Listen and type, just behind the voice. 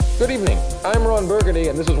Good evening. I'm Ron Burgundy,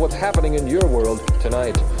 and this is what's happening in your world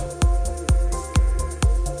tonight.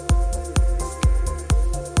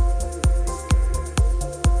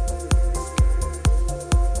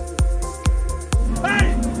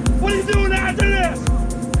 Hey, what are you doing after this?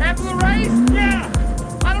 After the race? Yeah.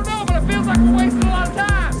 I don't know, but it feels like we're wasting a lot of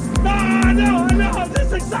time. No, I know. I'm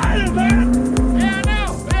just excited, man. Yeah, I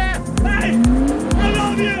know. Yeah. Hey, I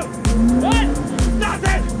love you. What?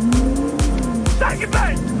 Nothing. Thank you,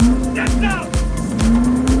 babe. Just know.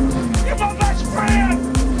 You're my best friend.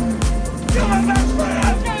 You're my best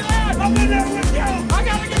friend. I'm in there with you. I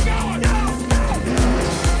gotta get going. Go.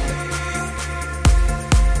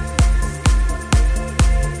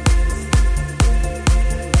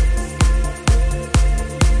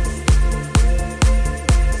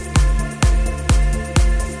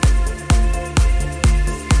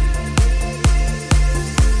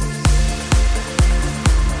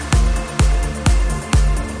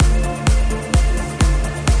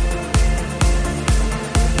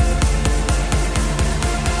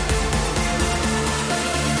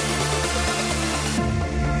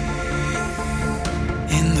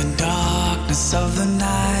 Of the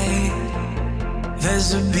night,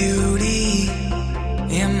 there's a beauty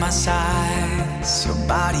in my sights. Your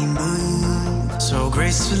body moves so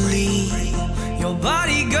gracefully. Your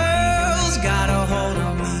body, girl's got a hold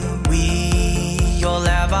of me. We all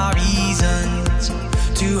have our reasons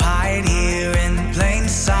to hide here in plain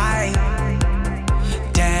sight.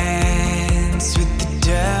 Dance with the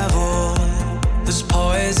devil. There's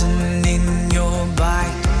poison in your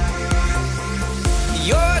bite.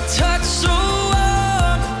 Your touch so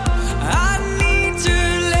warm, I need to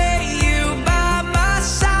lay you by my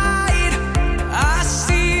side. I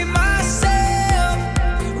see myself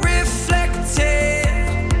reflected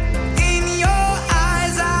in your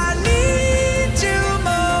eyes. I need you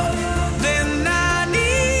more than I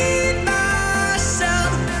need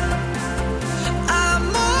myself.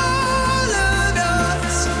 I'm all of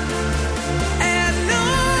yours and no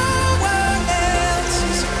one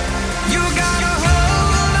else. You gotta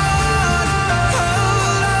hold on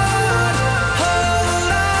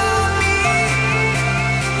me.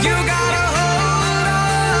 You gotta hold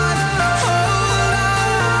on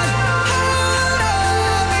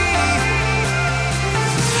me.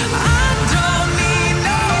 I don't need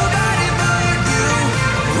nobody but you.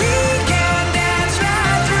 We can dance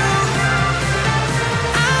right through.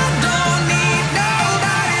 I don't need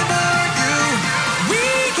nobody but you. We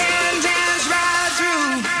can dance right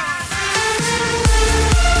through.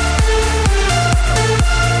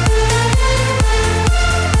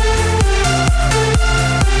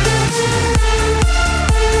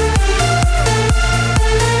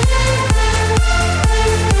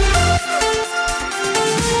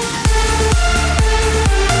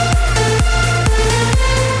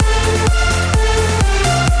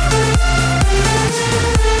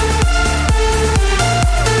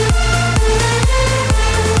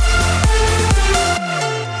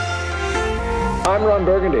 I'm Ron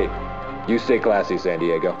Burgundy. You stay classy, San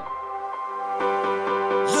Diego.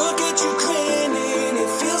 Look at you grinning, it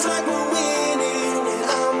feels like we're winning when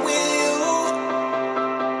I'm with you.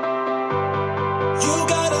 You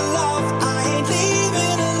got a love, I ain't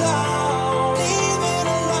leaving alone, leaving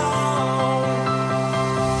alone.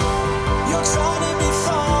 You're trying to be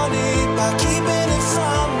funny by keeping it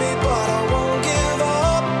from me, but I won't give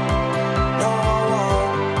up. No, I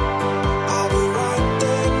won't. I'll be right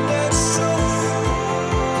there next to you.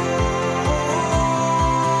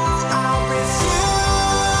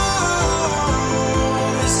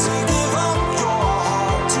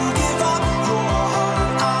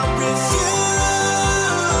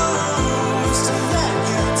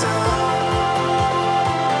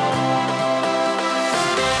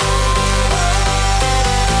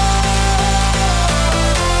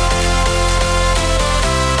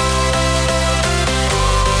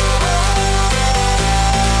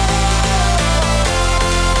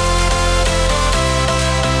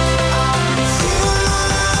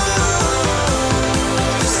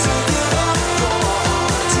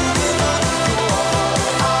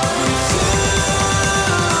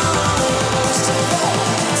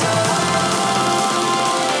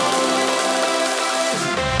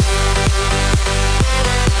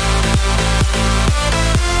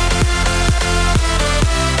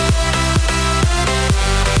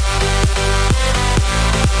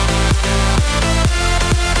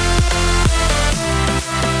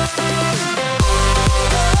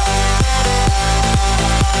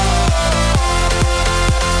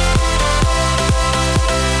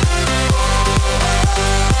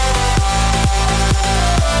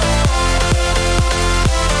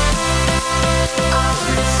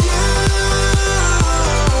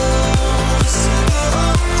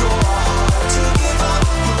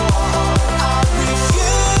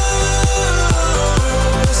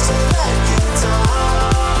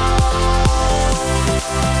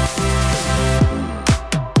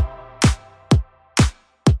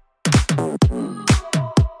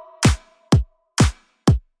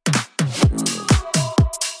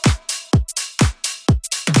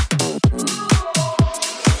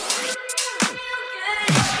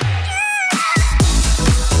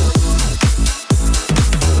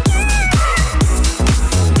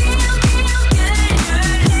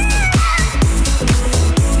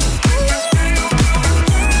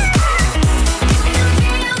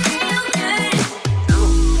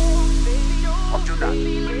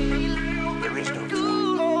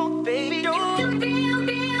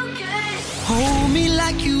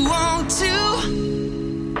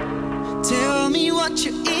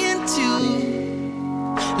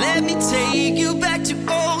 Let me take you back to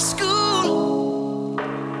old school.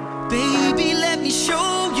 Baby, let me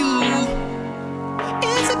show you.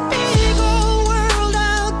 It's a big old world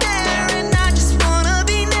out there, and I just wanna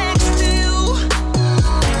be next to you.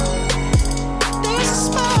 There's a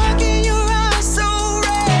spark in your eyes so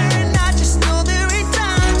rare, and I just know there ain't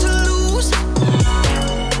time to lose.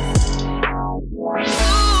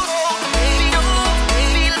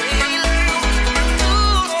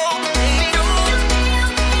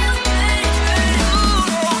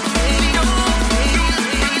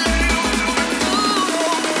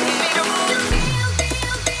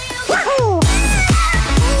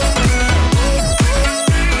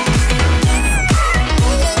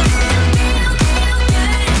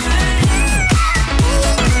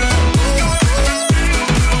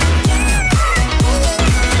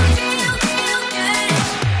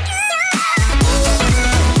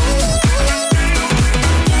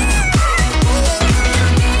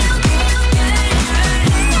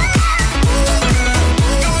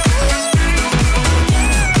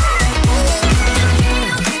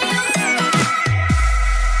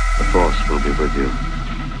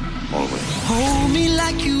 Hold me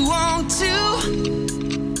like you want to.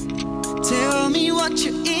 Tell me what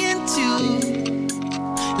you're into.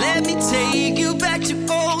 Let me take you back to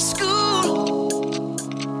old school.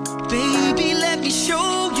 Baby, let me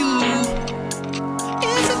show you.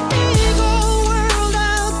 It's a big old world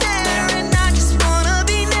out there, and I just wanna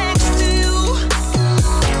be next to you.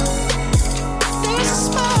 There's a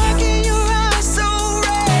spark in your eyes so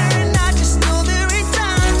rare, and I just know there ain't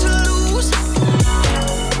time to lose.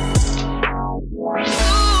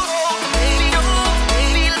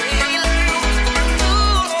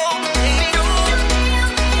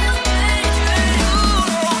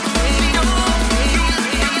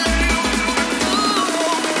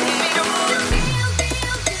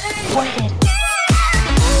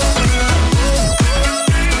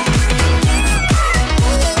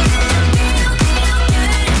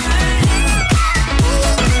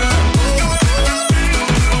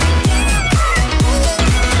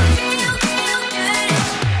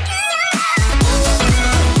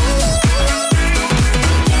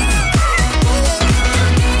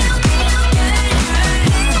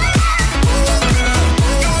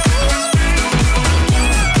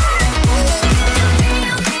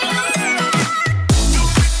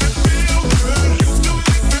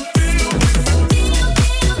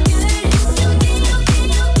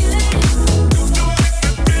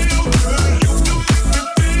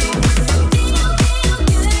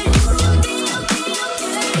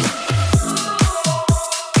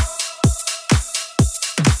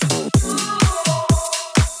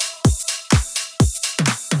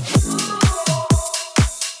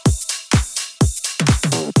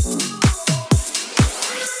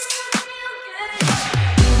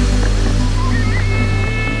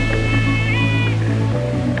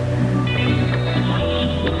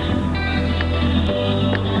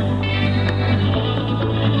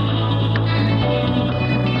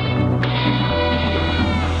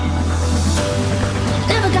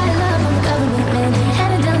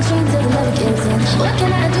 What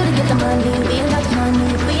can I do to get the money? We ain't got the money,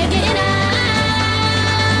 we ain't getting out.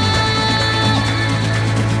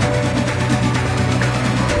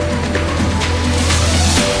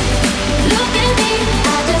 Look at me,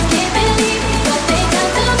 I just can't believe what they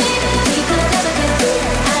done to me. People never can see,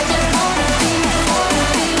 I just wanna be.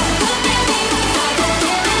 Look at me, I just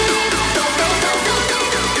can't believe what they done to me.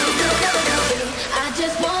 People never can see, I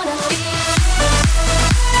just wanna be.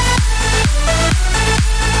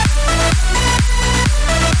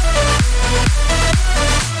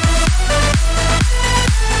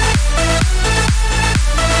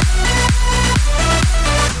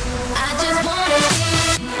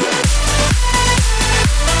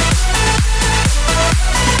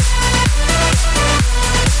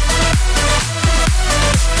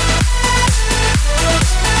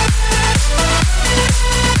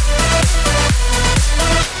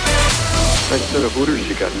 Nice set of Hooters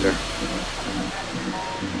you got there.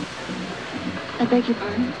 I beg your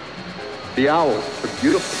pardon? The owls are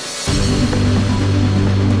beautiful.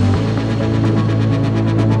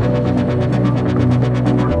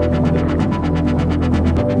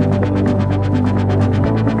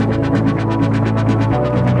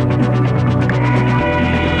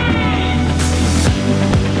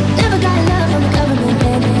 Never got love from the government,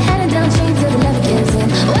 man. Handing down chains till the leather gives in.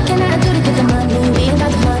 What can I do to get the money? We ain't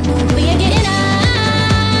got the money, we ain't getting out.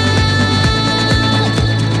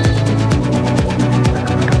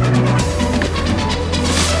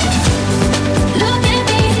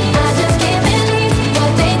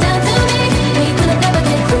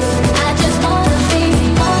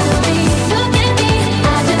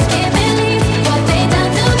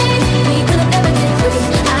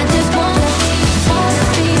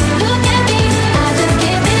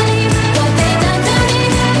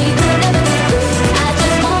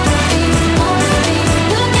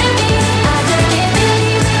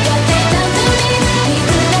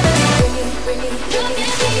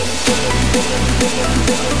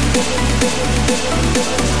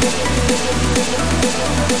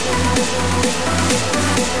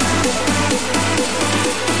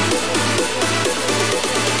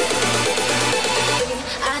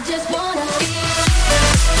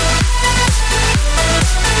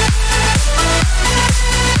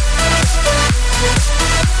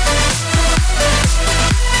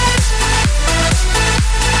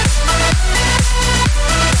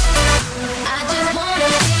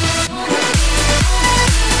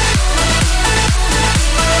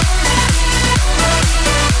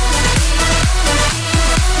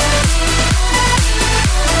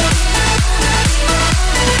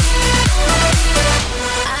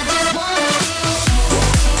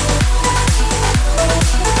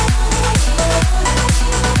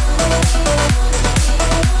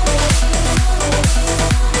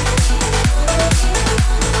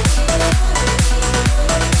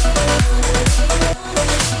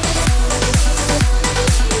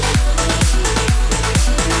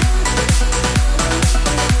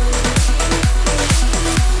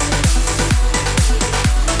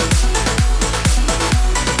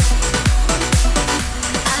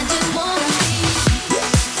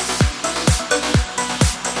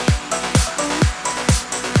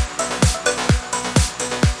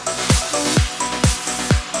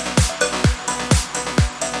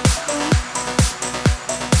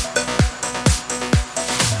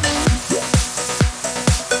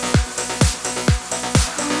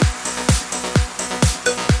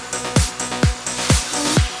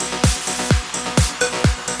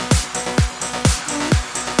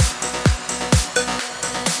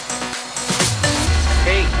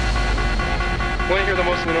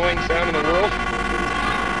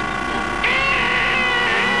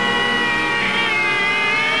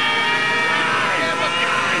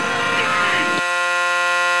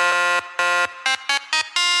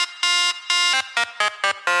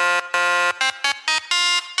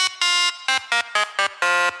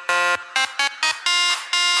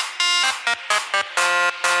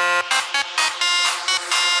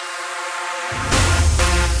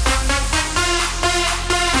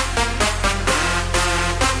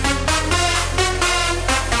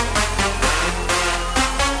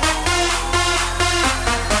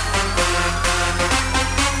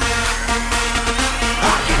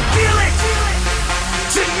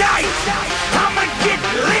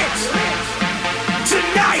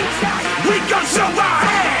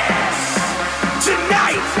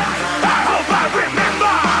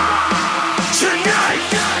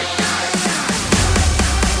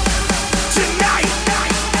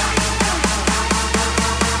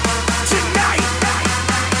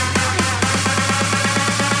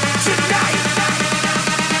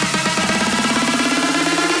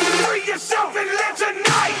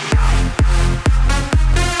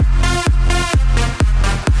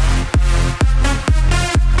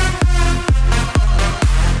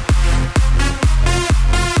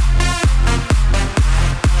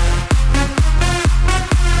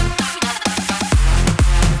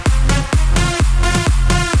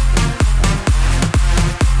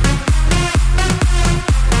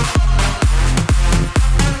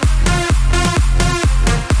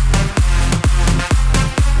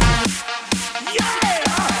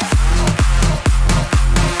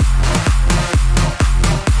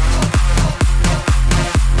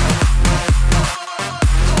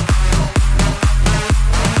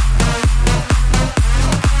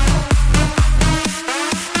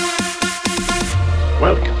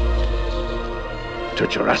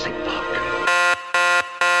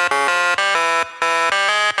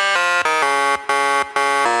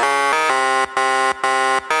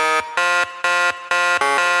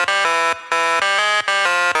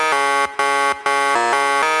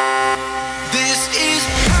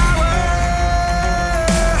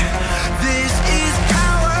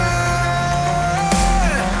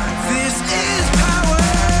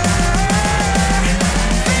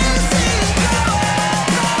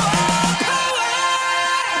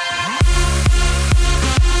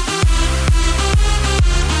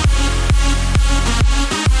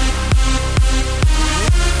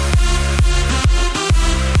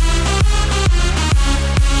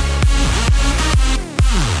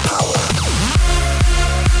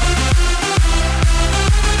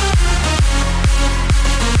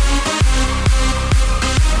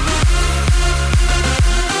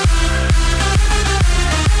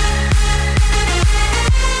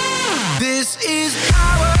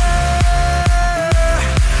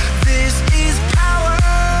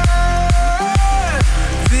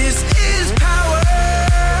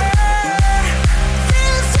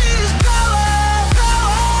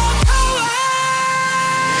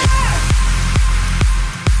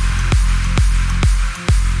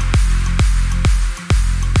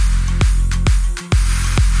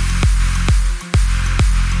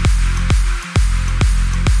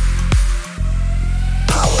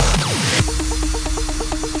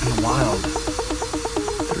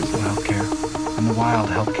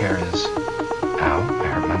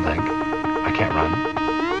 can't run.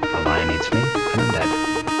 A lion eats me, and I'm dead.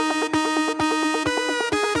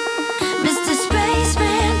 Mr.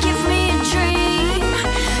 Spaceman, give me a dream,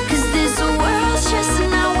 'cause this world's just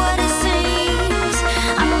not what it seems.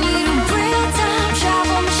 I need a real-time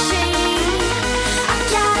travel machine. I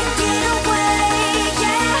gotta get away,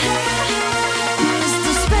 yeah.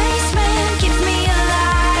 Mr. Spaceman, give me a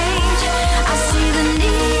light. I see the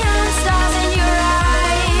neon stars in your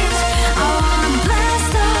eyes. I wanna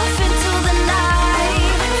blast off into the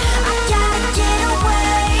night. I gotta get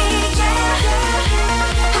away, yeah.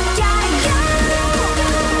 I gotta go. I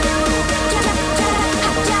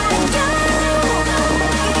gotta go.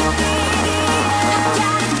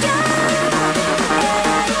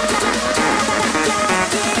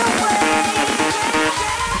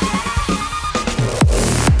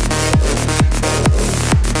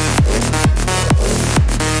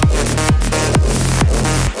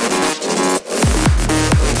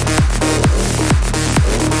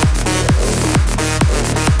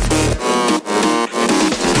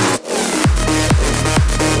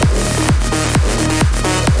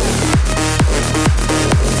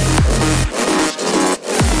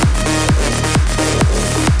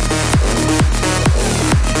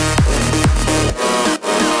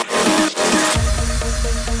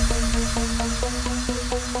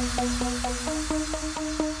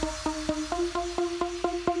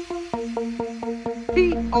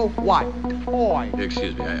 What? Toy.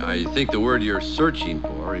 Excuse me, I think the word you're searching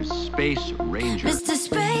for is Space Ranger. Mr.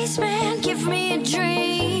 Spaceman, give me a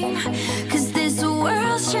dream, 'cause this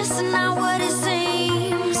world's just not what it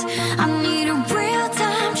seems. I need a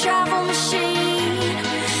real-time travel machine.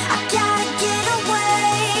 I gotta get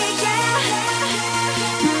away, yeah.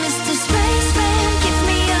 Mr. Spaceman, give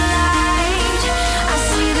me a light. I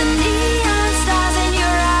see the neon stars in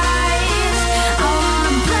your eyes. I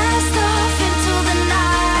wanna blast off into the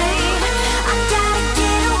night. I gotta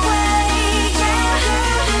get away, yeah.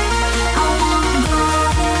 I wanna go.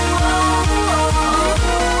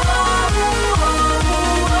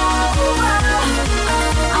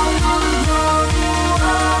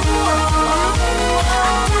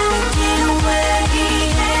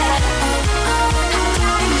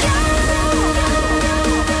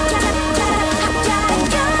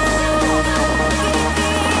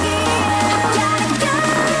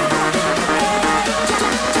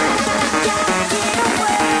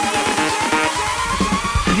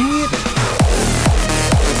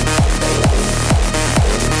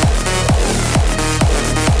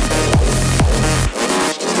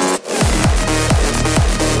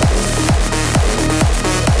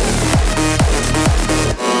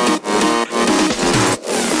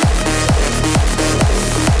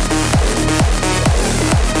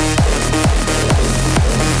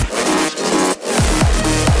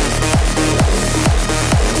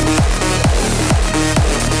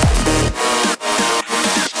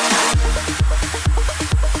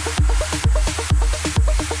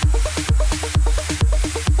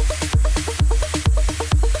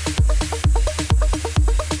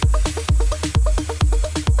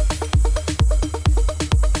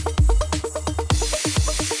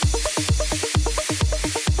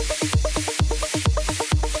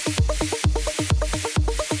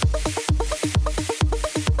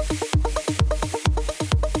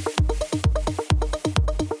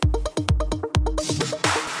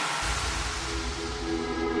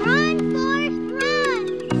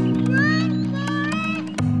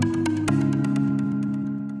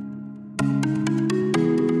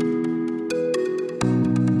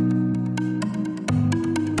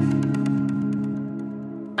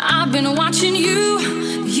 I've been watching you,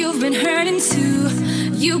 you've been hurting too.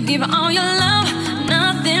 You give all your love,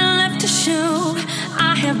 nothing left to show.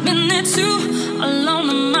 I have been there too, alone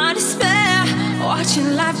in my despair,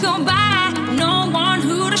 watching life go by, no one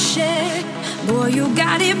who to share. Boy, you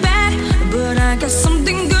got it bad, but I got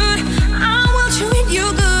something good. I will treat you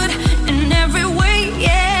good in every way,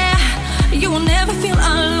 yeah. You will never feel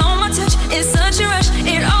alone, my touch is such a rush,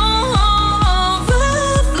 it all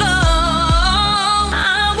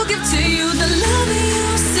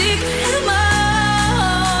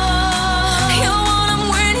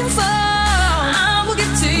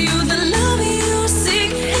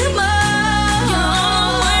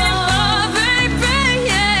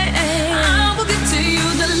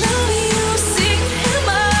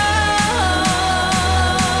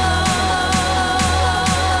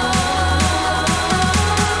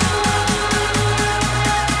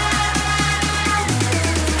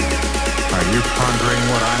pondering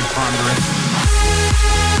what I'm pondering.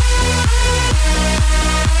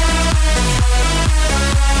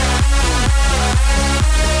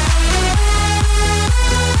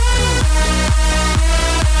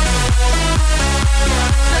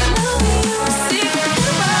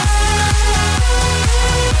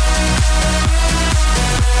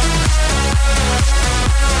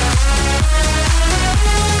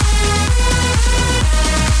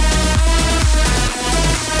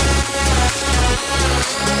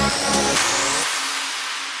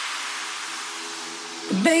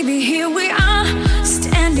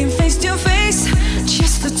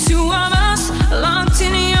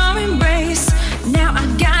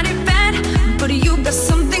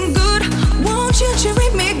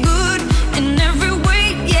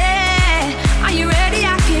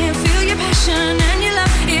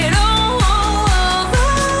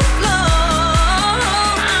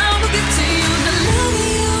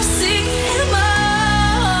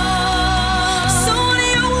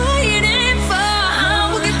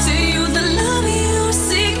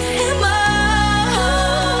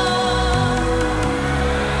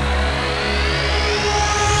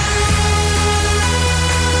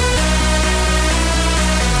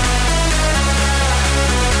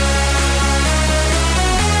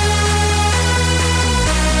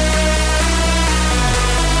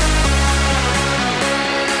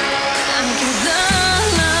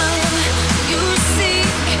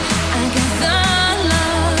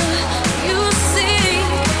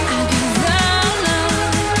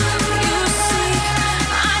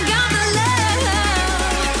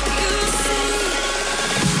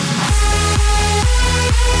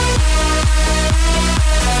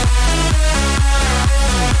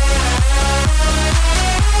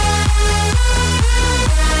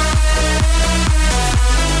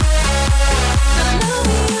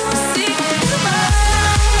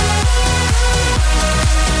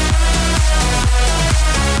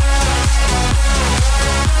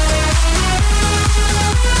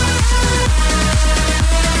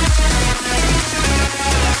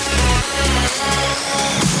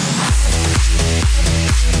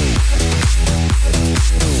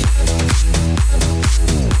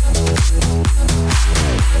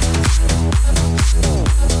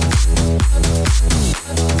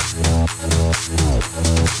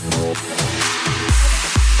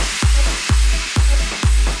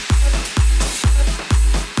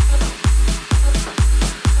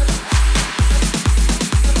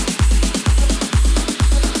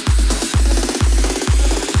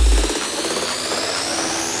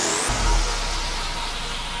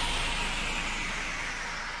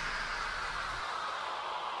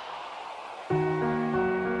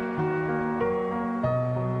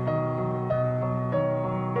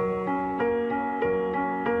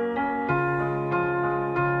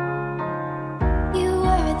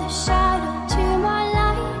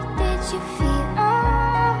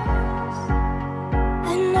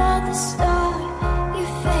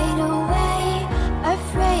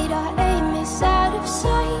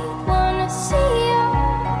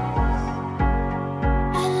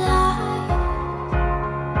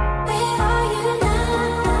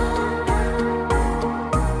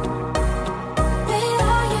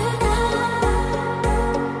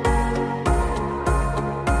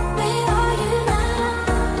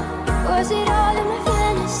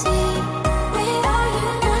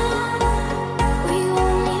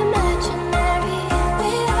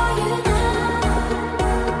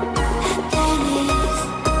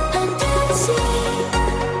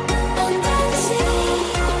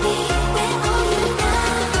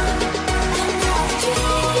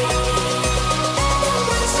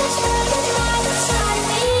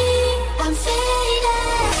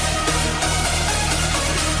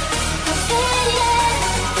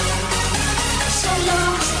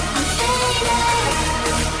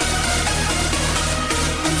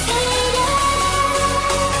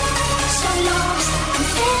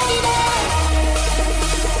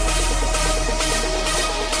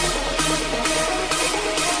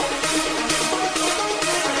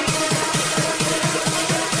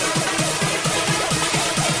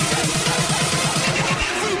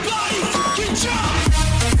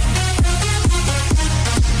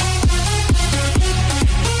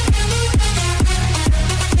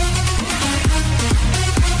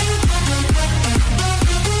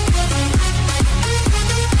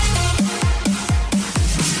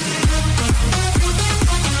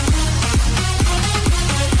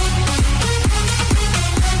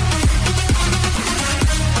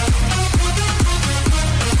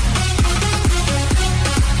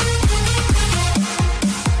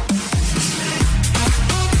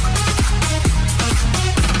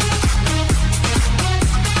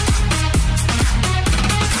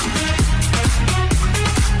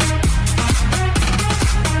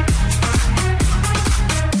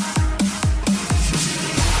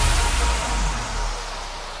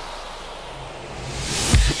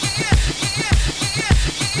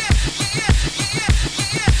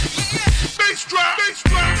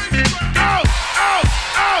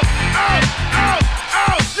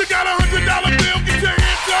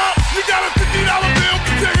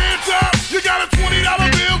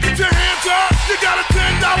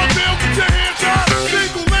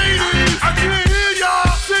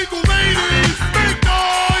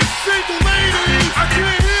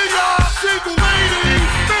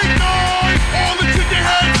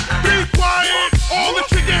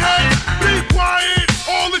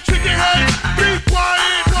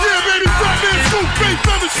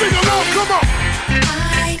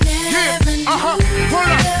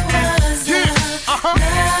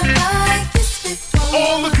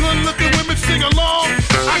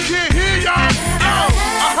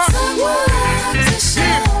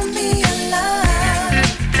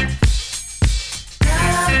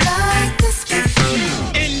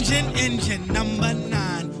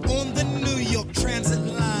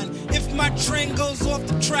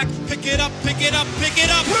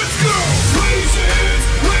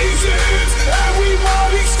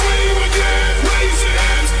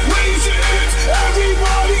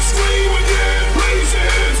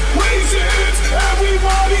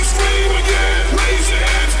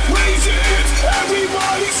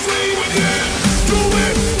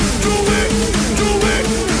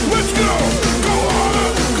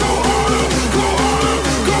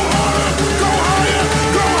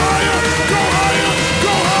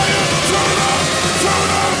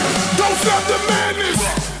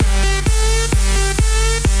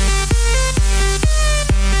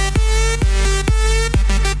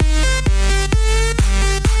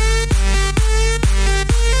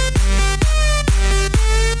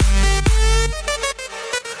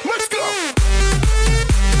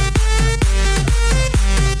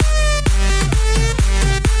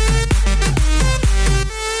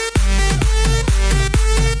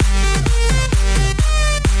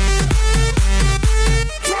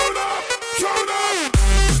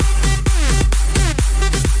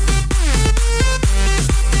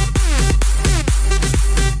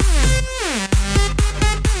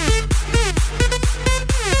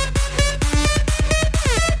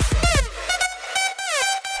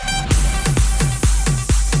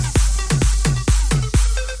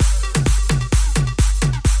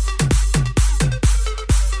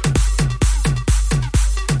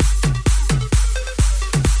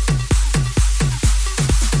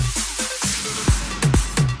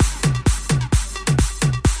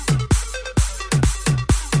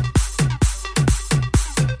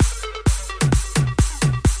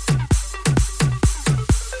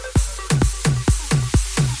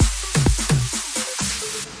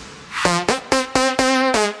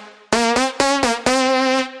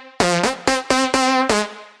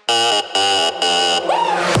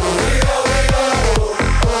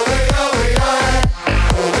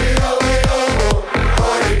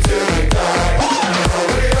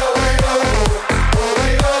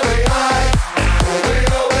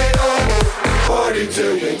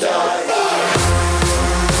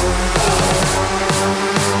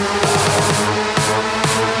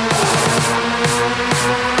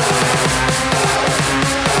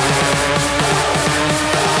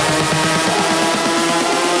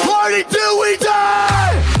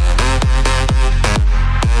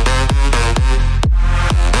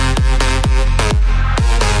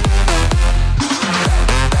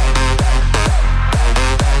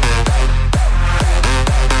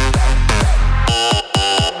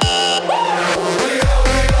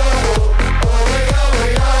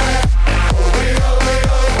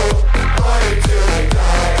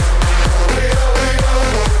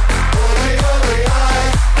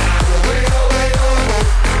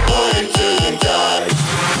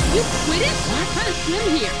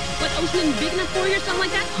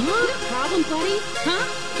 like that? Huh? You got a problem, buddy? Huh?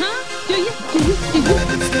 Huh? Do you?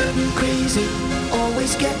 Always getting crazy,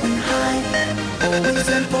 always getting high, always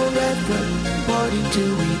and forever, party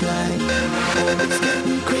till we die. Always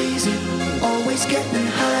getting crazy, always getting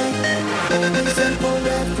high, always and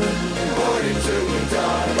forever, party till we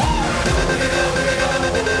die. Party till we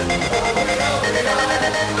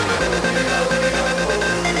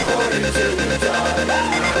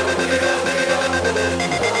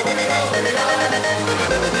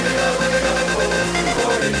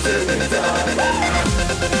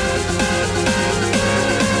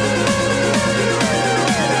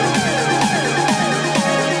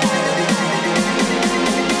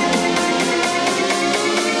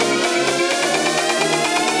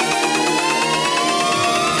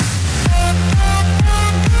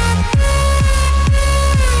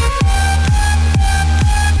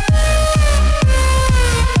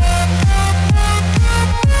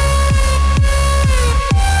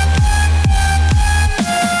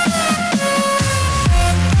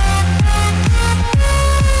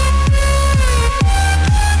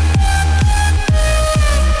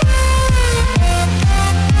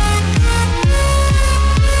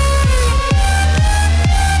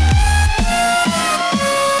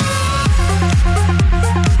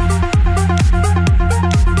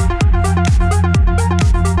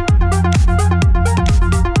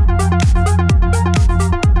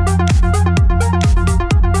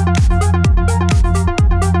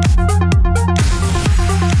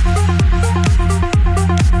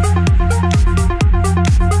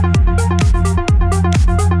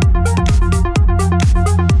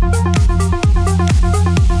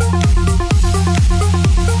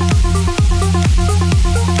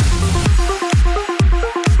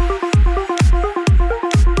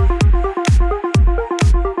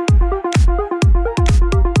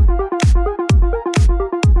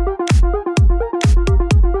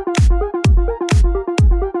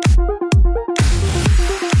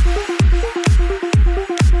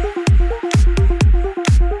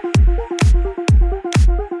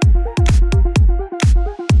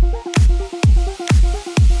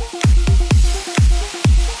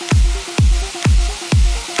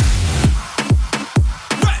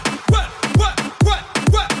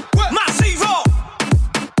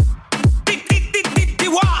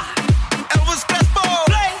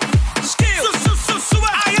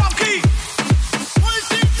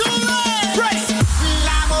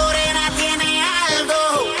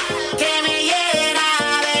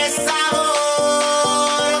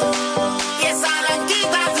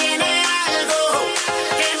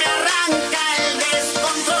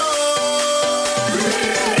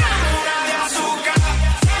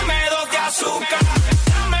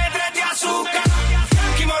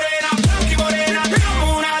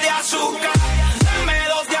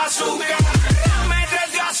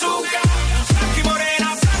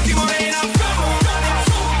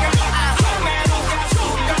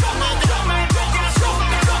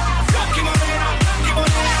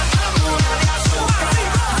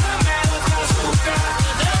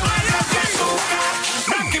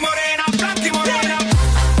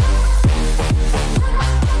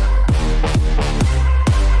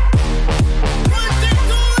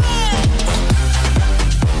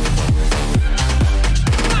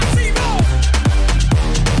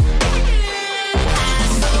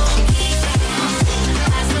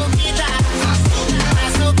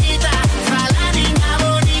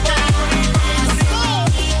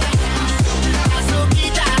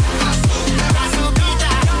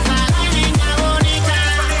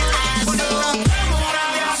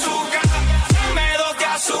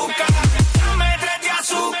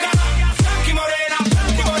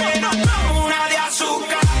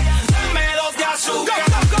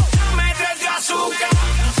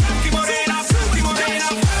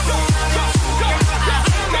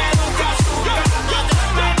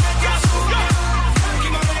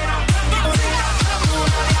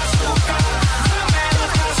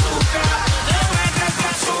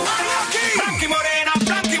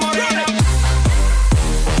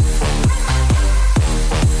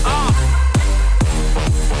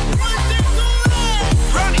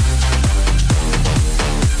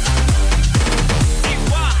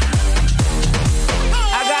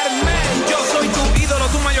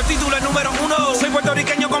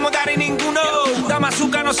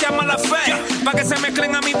no se llama la fe, pa' que se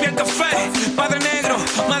mezclen a mi piel café. Padre negro,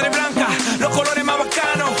 madre blanca, los colores más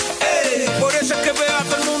bacanos. Por eso es que veo a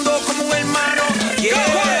todo el mundo como un hermano.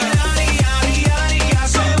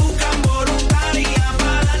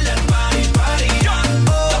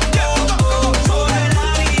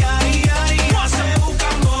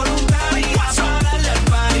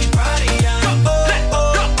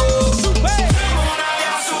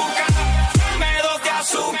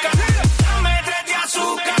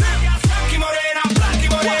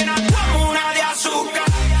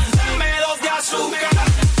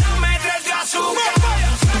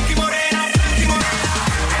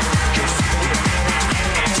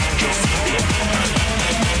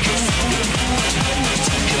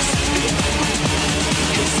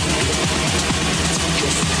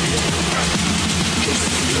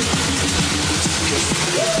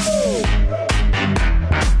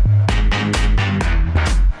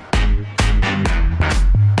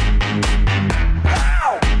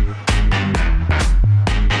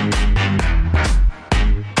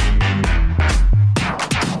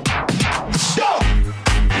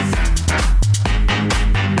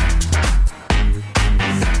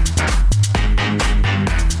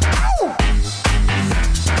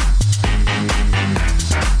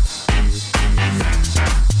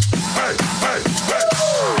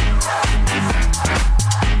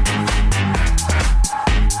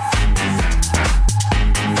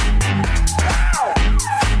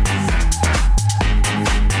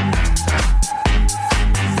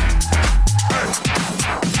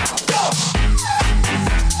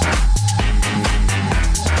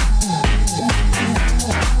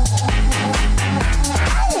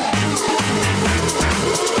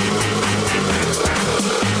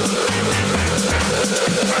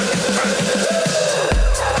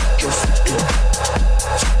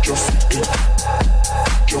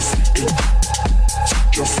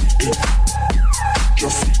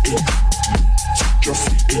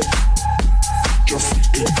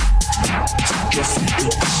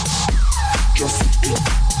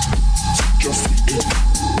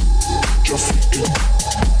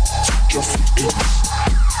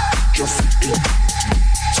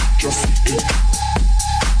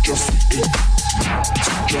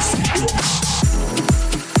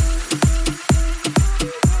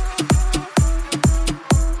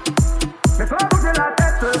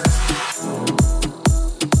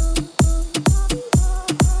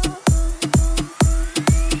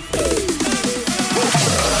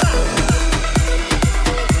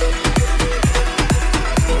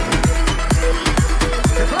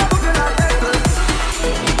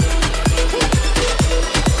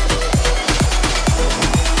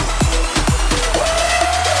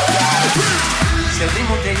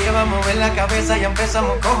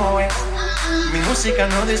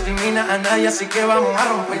 No discrimina a nadie, así que vamos a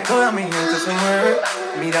romper. Toda mi gente se mueve.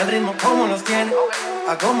 Mira el ritmo como los tiene.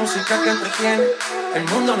 Hago música que entretiene. El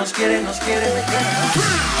mundo nos quiere, me quiere.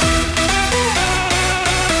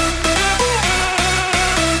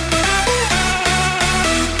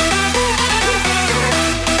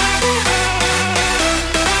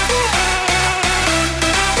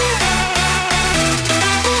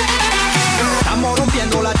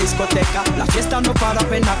 Discoteca, la fiesta no para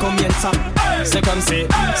apenas comienza. C'est comme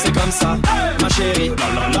ça, ma chérie.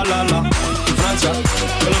 La la la la. Francia,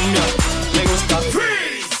 Colombia, me gusta.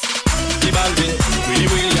 Freeze. Y Balvin, Willy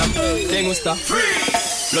William, te gusta.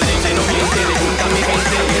 Freeze. Los DJ no mienten, le junta mi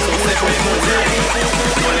gente y eso se puede mover.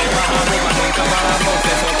 No le bajamos, más nunca paramos,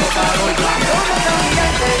 eso total hoy blanco. ¿Dónde está mi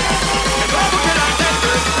gente? Me vamos a la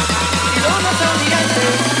gente. ¿Y dónde está mi gente?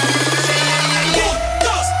 1,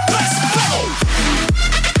 2, 3, go.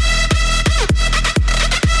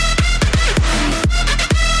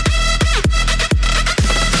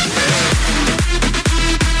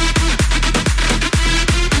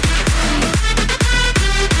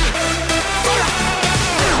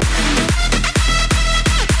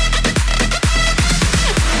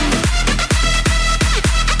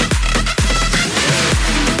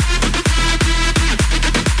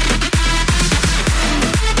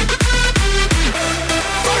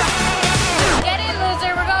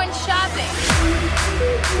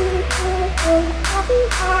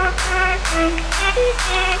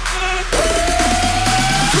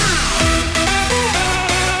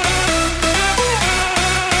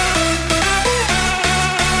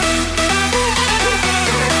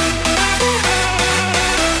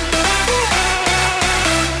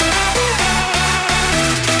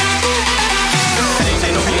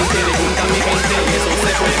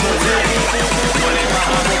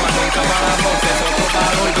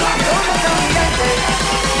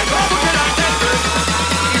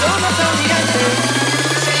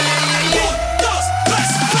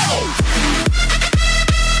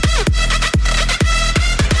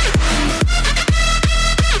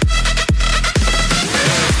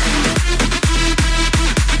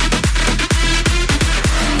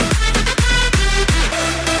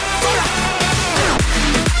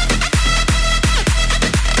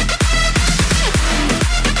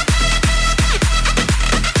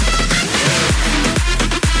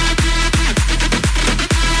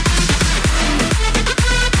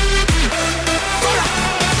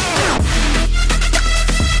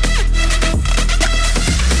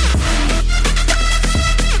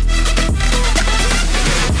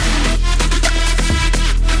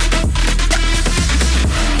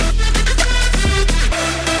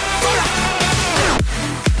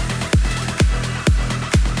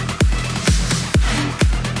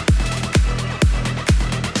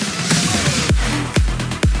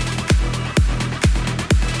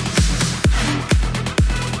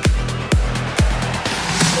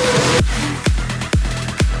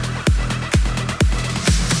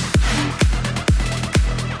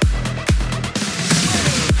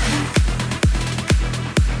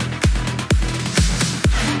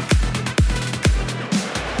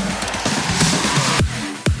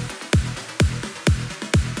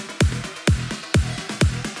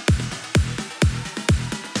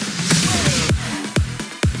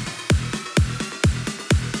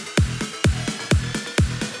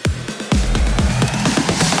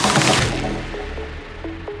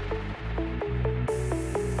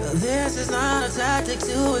 This is not a tactic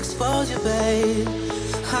to expose you, babe.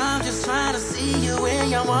 I'm just trying to see you in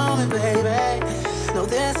your moment, baby. No,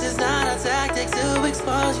 this is not a tactic to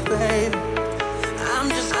expose you, babe. I'm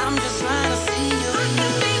just trying to see you.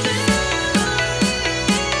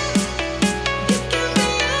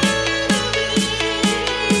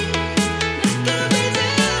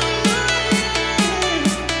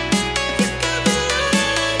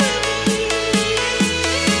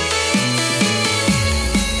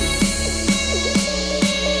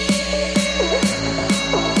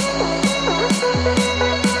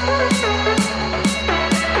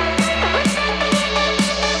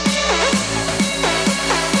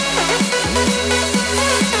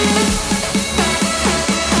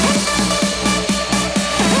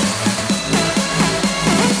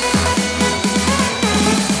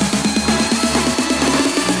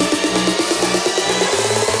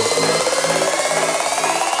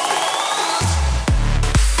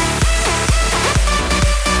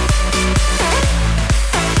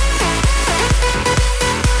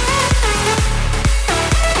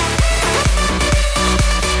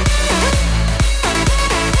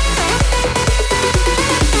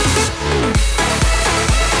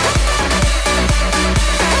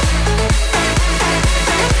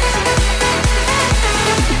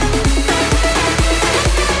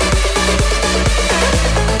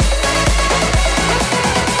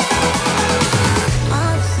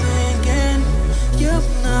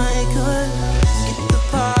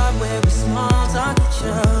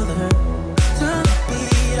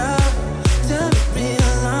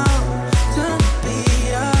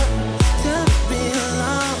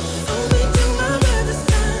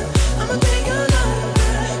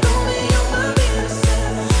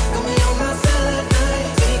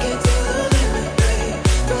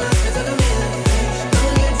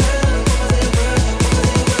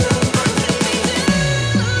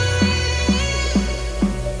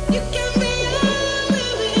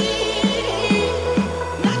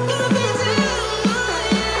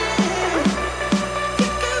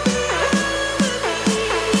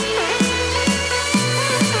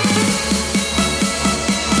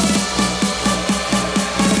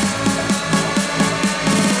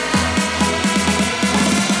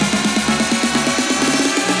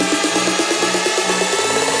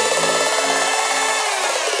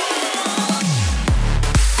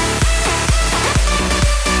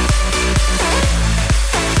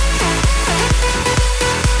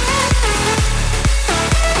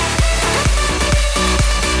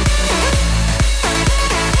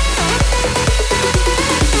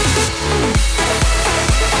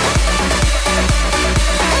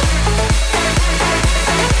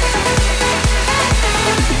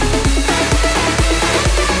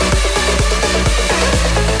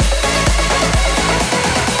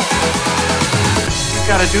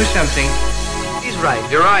 gotta do something. He's right.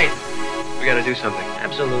 You're right. We gotta do something.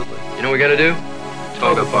 Absolutely. You know what we gotta do?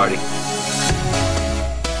 Toga party.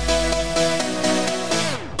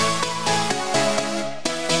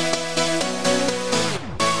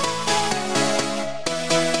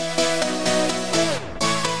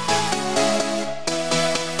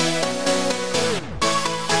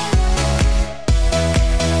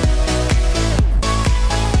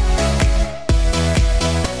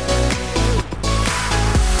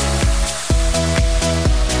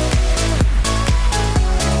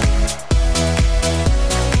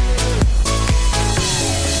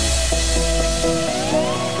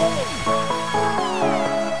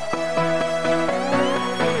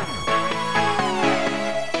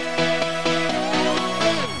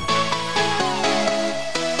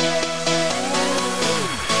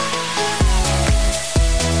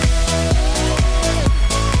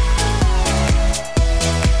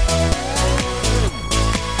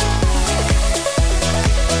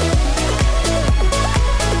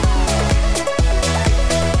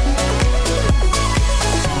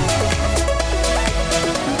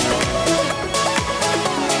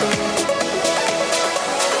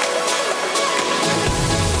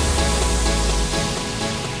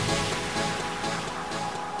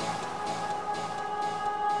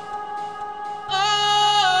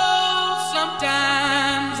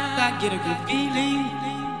 Get a good feeling,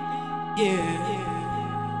 yeah.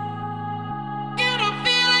 Get a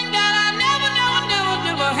feeling that I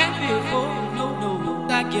never had before. No,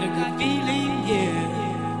 I get a good feeling,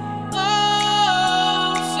 yeah.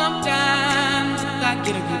 Oh, sometimes I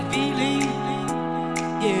get a good feeling,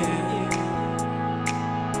 yeah.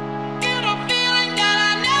 Get a feeling that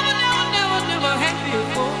I never had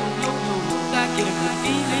before. No, I get a good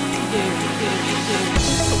feeling, yeah.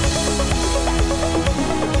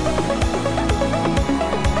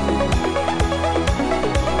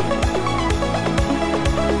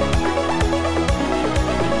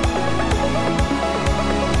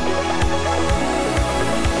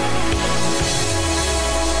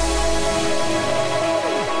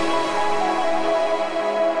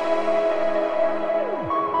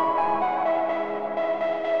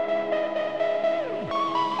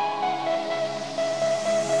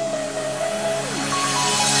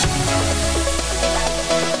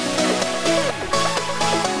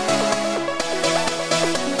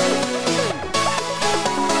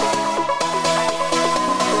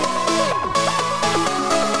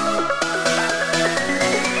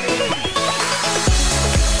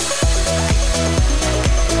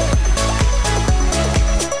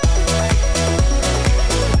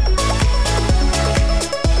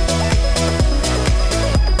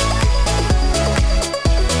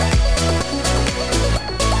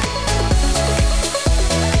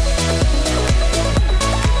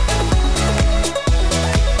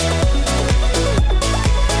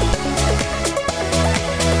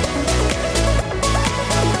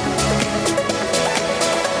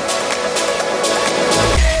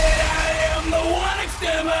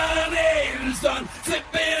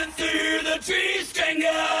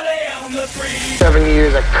 the free. 7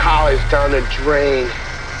 years of college down the drain.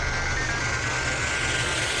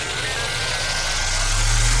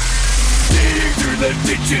 Dig through the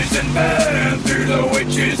ditches and burn through the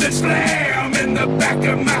witches and slam in the back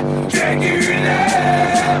of my Dragula.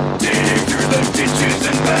 Dig through the ditches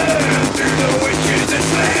and burn through the witches and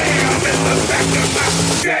slam in the back of my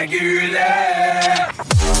Dragula.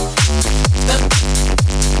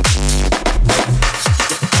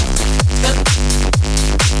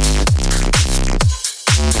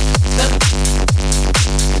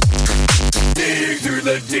 Dig through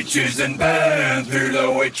the ditches and burn through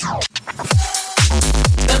the witch.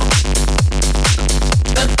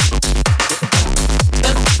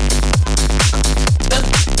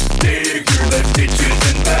 Dig through the ditches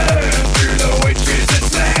and burn through the witches and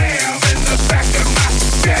slam in the back of my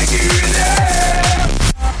Dragula.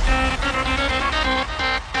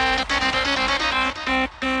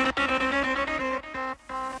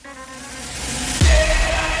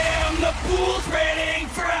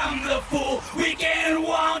 Weekend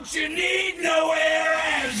want you need nowhere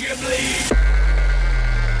as you bleed.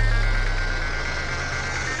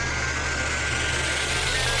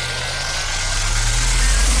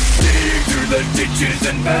 Dig through the ditches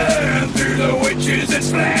and burn through the witches and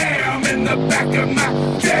slam in the back of my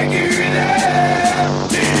Dragula.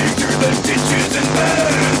 Dig through the ditches and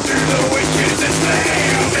burn through the witches and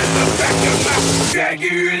slam in the back of my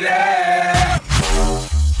Dragula.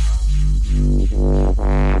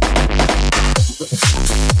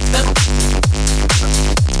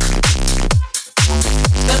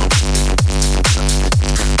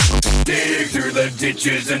 Dig through the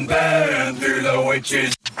ditches and burn through the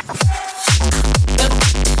witches.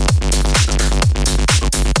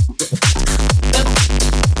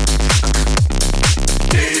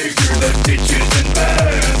 Dig through the ditches and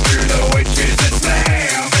burn through the witches and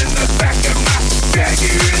slam in the back of my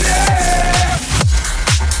Dracula.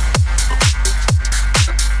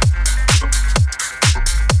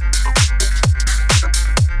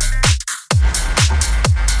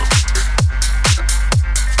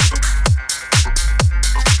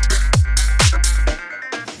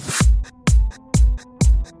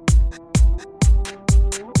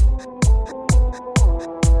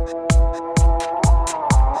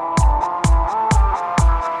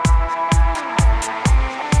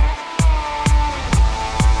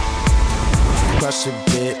 Crush a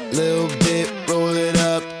bit, little bit, roll it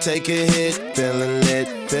up, take a hit, feeling lit,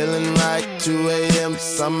 feeling right, 2 a.m.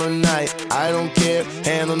 summer night, I don't care,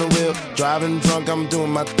 hand on the wheel, driving drunk, I'm doing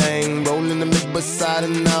my thing, rolling the mid beside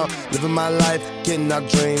and out, living my life, getting our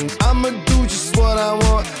dreams, I'ma do just what I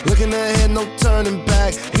want, looking ahead, no turning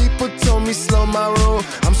back, people told me slow my roll,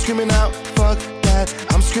 I'm screaming out, fuck that,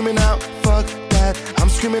 I'm screaming out, fuck that, I'm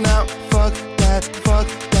screaming out, fuck that, fuck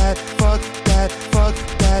that, fuck that, fuck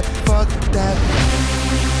that, fuck that.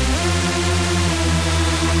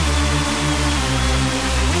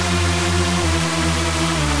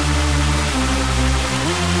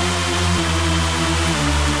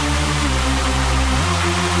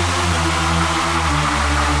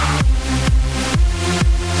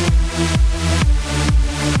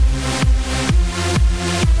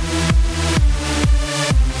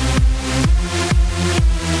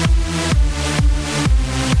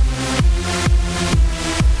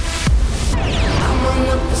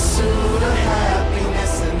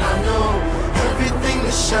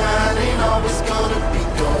 Shine ain't always gonna be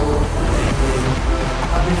gold.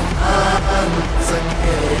 I'll be fine once I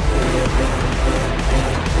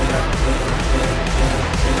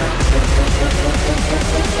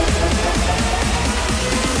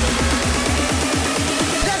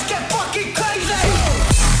Let's get fucking crazy!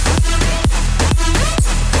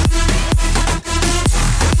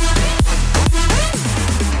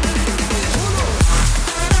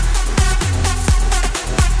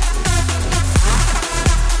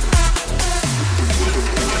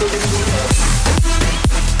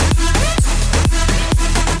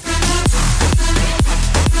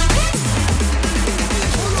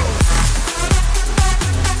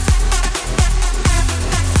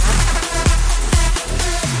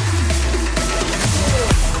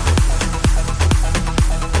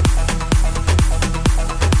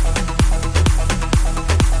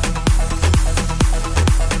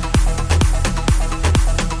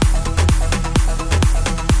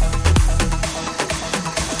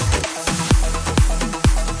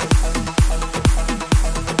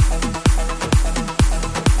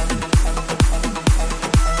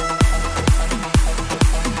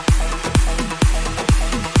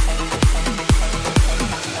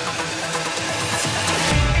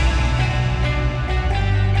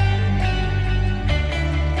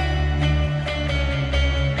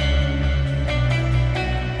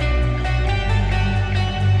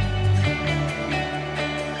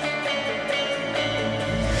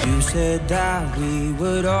 Said that we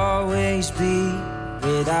would always be.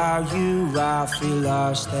 Without you, I feel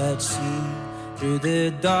lost at sea. Through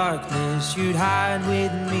the darkness, you'd hide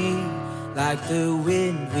with me. Like the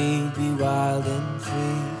wind, we'd be wild and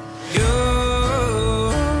free.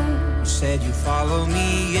 You said you'd follow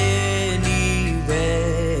me anywhere.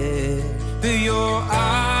 But your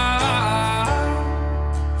eyes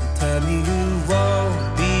tell me you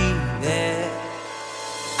won't be there.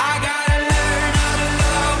 I gotta learn how to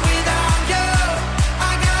love without you.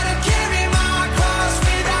 I gotta carry my cross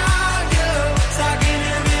without you. Stuck in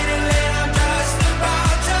the middle and I'm just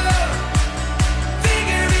about to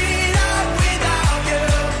figure it out without you.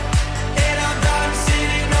 And I'm done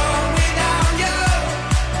sitting home without you.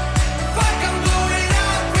 Fuck, I'm going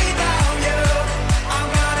out without you. I'm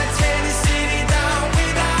gonna tear the city down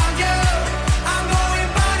without you. I'm going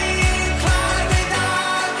Bonnie and Clyde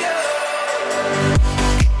without you.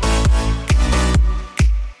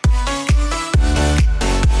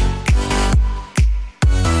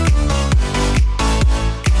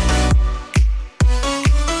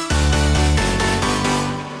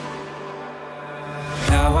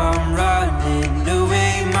 Now I'm running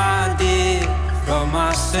away, my dear, from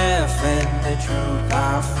myself and the truth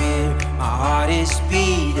I fear. My heart is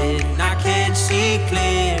beating, I can't see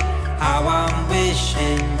clear. How I'm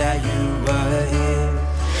wishing that you were here.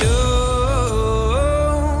 You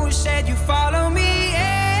said you follow me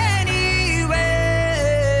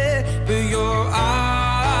anywhere, but your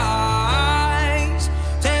eyes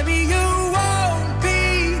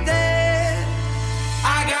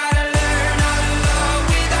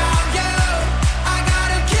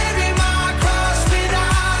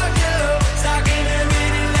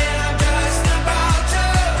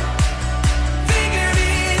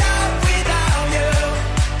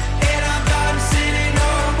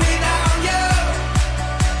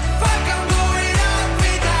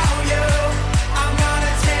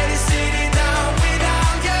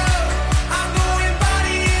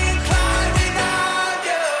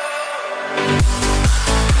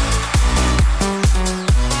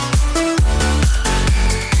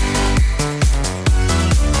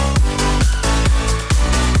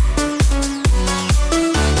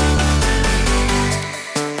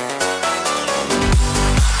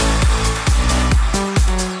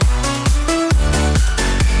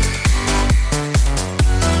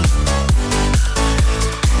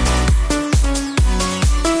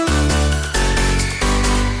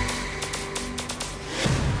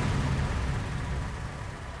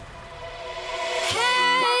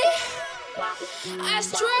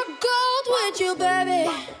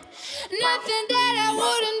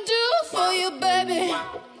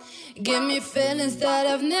Give me feelings that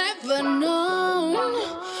I've never known.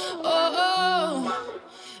 Oh,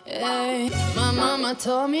 hey. My mama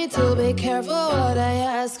told me to be careful what I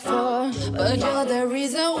ask for, but you're the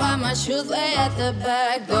reason why my shoes lay at the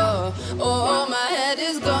back door. Oh, my head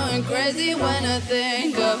is going crazy when I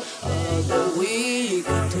think of all that we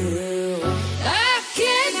could do. I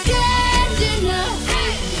can't get enough.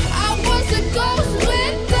 I was a ghost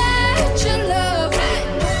without your love.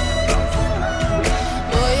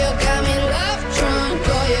 Boy, you got me love drunk.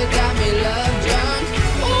 Boy, you got me love drunk.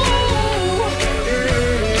 Ooh.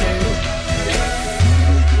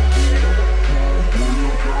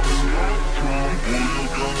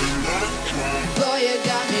 Boy, you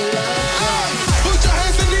got me love drunk. Put your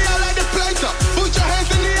hands in the air like the place up. Put your hands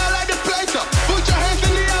in the air like the place up. Put your hands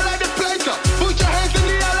in the air like the place up. Put your hands in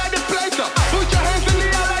the air like the place up. Put your hands in the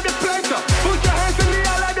air like the place up. Put your hands in the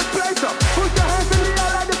air like the place up. Put your hands in the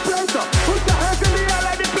air like the place up. Put your hands in the air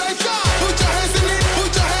like the place up. Put your hands in it.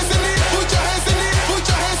 Put your hands in it. Put your hands in it. Put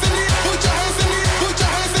your hands in it. Put your hands in it. Put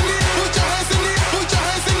your hands in it. Put your hands in it. Put your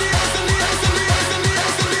hands in it.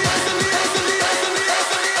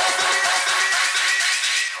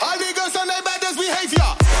 All the girls on their best behavior.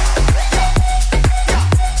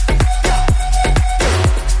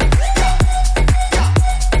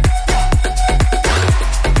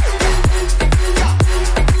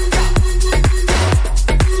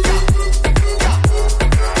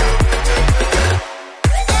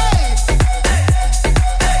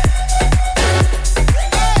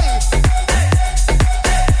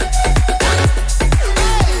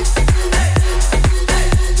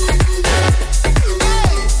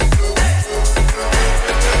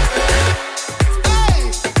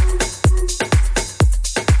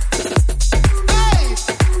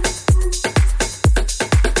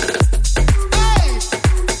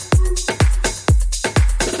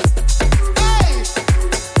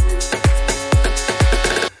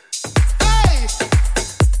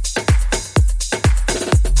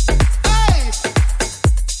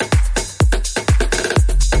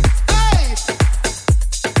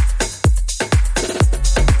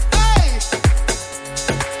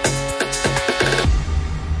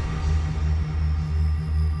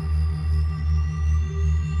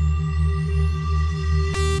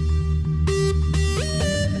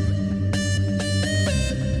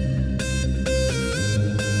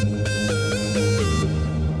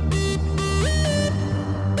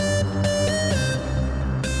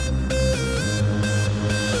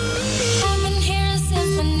 I've been hearing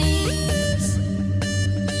symphonies.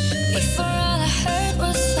 Before all I heard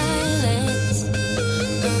was silence.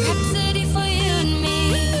 A rhapsody for you and me.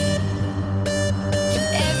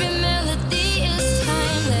 Every melody is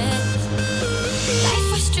timeless. Life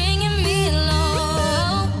was stringing me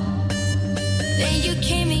along. Then you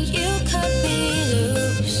came and you cut me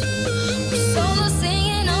loose. Was solo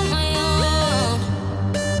singing on my own.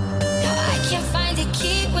 Now I can't find a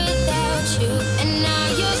key without you. And now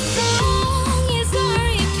your song is on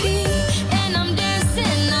repeat. And I'm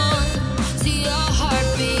dancing on to your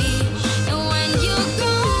heartbeat. And when you're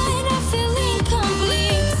gone, I feel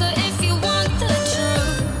incomplete. So if you want the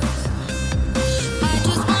truth, I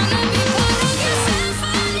just wanna be part of your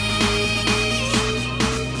symphony.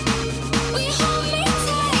 We hold me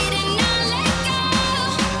tight and not let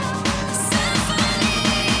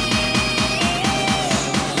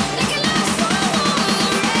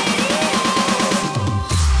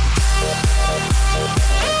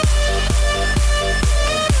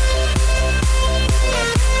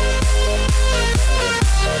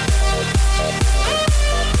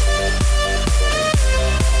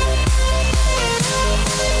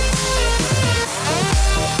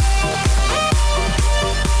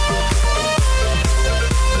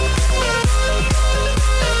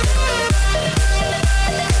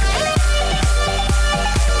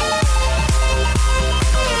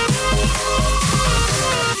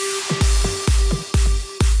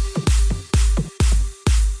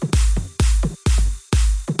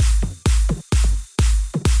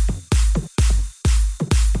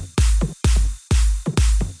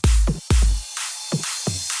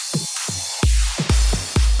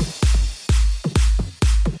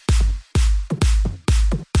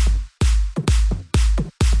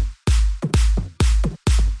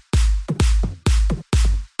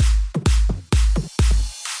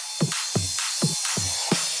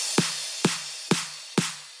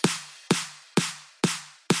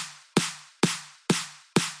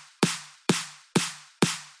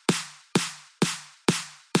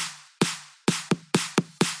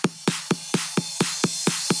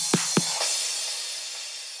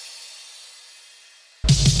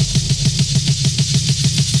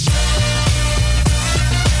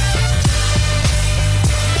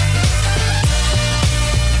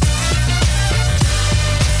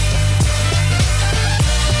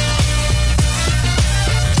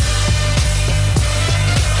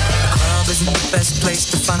isn't the best place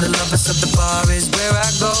to find the lovers, so the bar is where I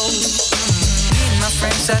go. Me and my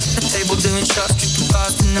friends at the table doing shots, drinking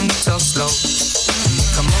fast and then we talk slow.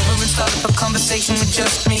 Come over and start up a conversation with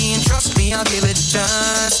just me, and trust me, I'll give it a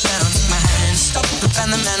chance. Now take my hand, stop the band,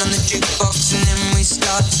 the man on the jukebox, and then we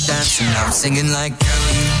start to dance. And I'm singing like, girl,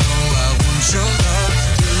 you know I want your love.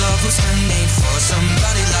 Your love was handmade for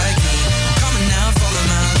somebody like me. Come on now, follow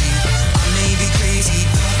my lead. I may be crazy,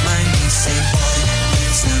 don't mind me. Say, boy,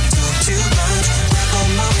 let's not talk too much. Grab on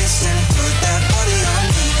my waist and put that body on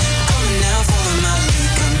me. Come on now, follow my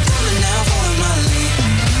lead. Come on now, follow my lead.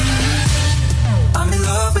 I'm in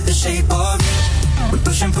love with the shape of you. We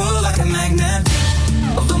push and pull like a magnet.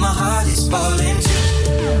 Although my heart is falling too.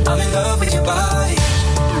 I'm in love with your body.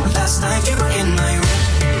 Last night you were in my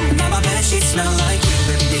room. Now my bedsheets smell like you.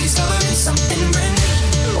 Every day discovering something brand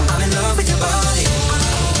new. I'm in love with your body.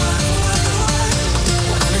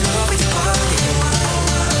 I'm in love with your body.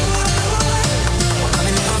 I'm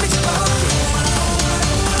in love with your body.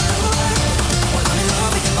 I'm in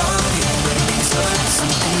love with your body. Every day discovering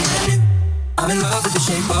something brand new. I'm in love with the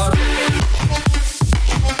shape of you.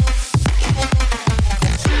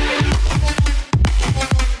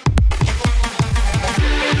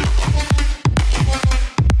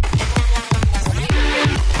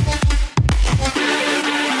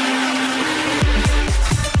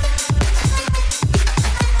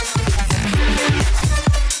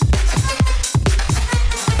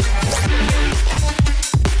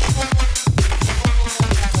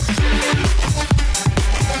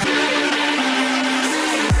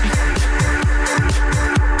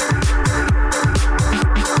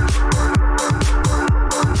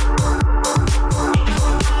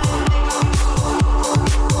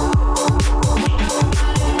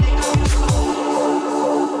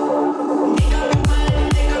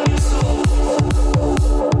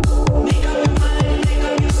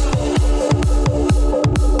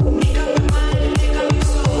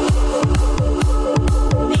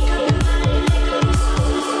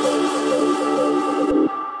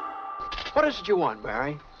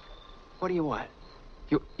 Barry. What do you want?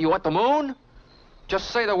 You want the moon?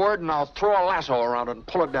 Just say the word and I'll throw a lasso around it and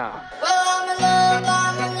pull it down. Well, I'm in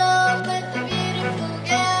love with the beautiful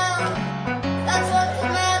girl. That's what's the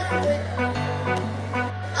matter with me.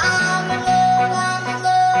 I'm in love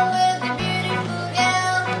with the beautiful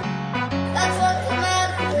girl. That's what's the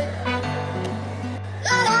matter with me.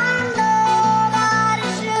 Nobody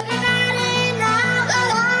should be ready now.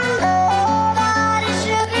 Nobody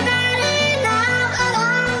should be ready now.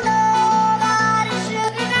 Nobody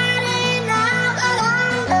should be ready now.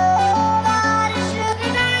 Nobody should be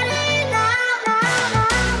ready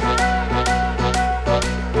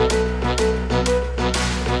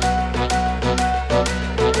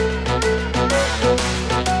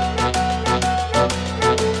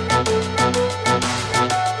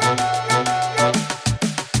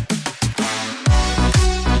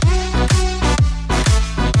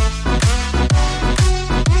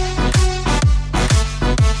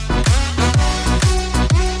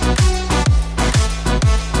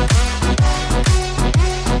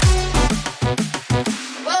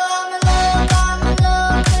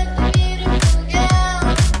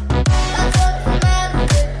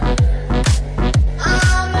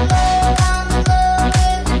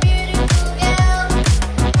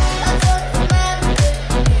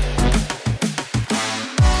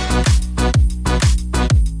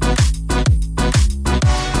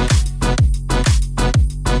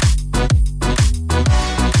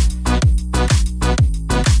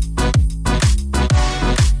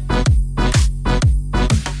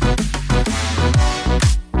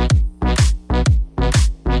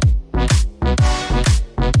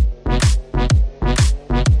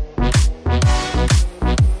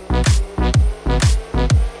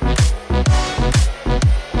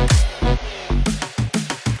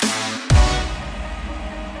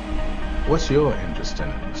What's your interest in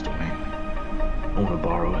it, Mr. Wayne? I want to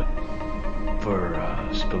borrow it for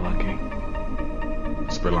spelunking.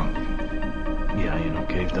 Spelunking? Yeah, you know,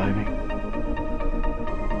 cave diving.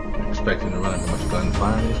 Expecting to run into much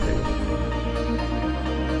gunfire these days?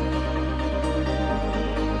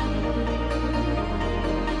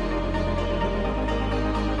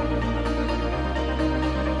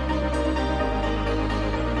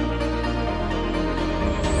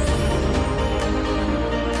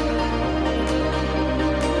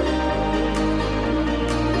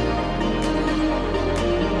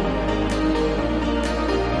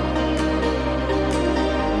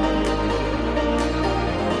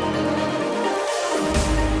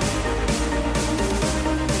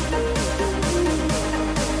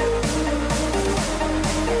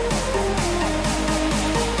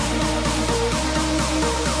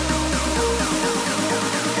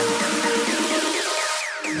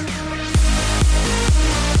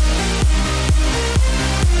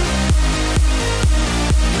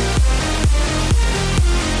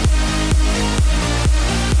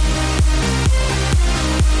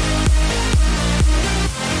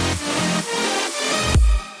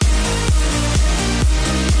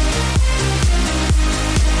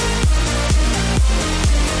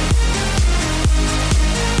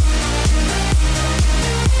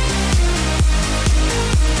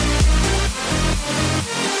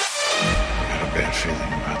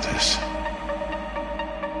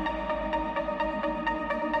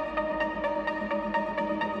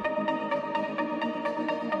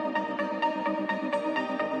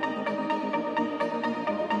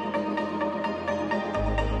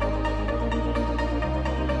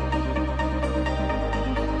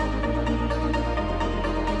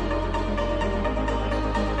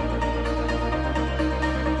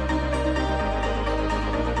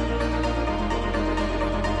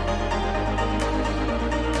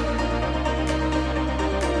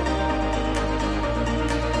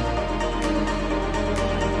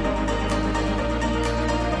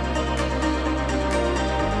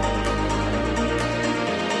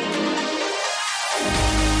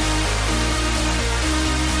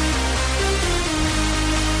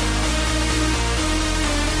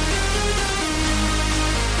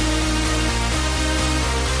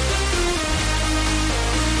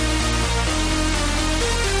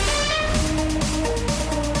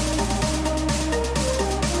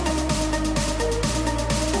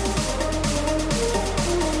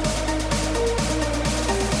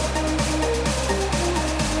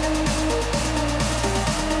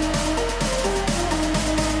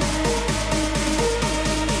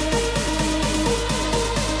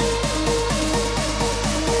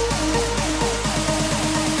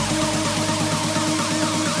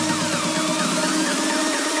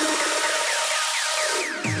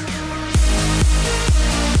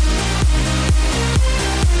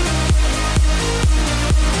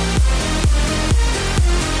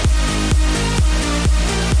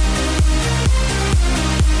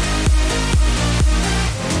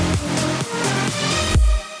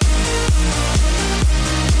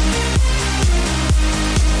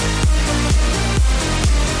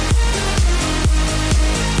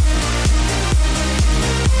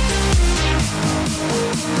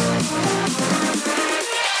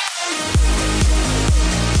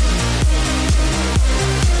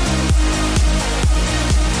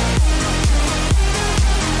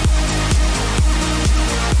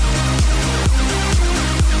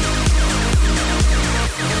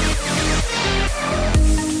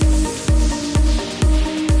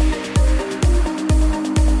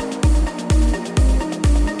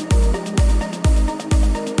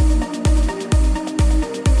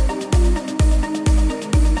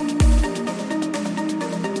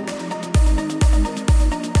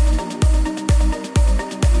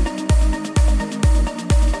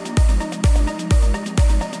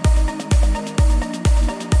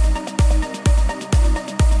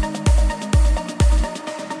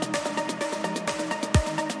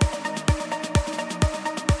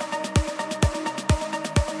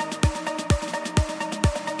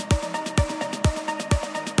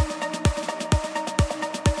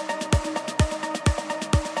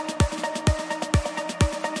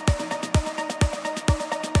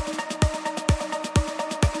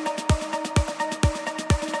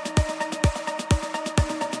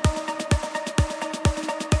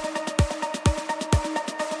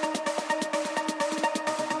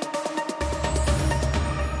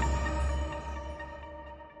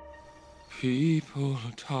 People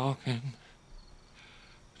are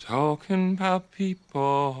talking about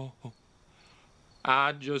people.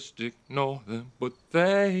 I just ignore them, but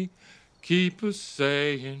they keep us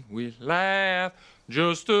saying we laugh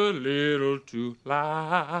just a little too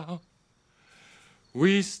loud.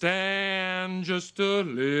 We stand just a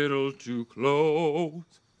little too close.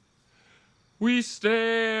 We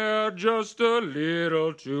stare just a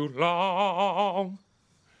little too long.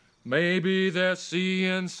 Maybe they're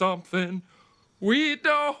seeing something we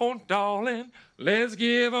don't, darling. Let's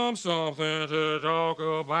give them something to talk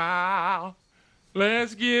about.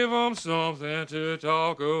 Let's give them something to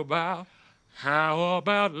talk about. How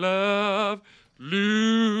about love,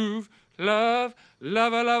 love, love,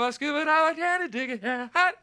 love, scuba, dive, dig it, hot.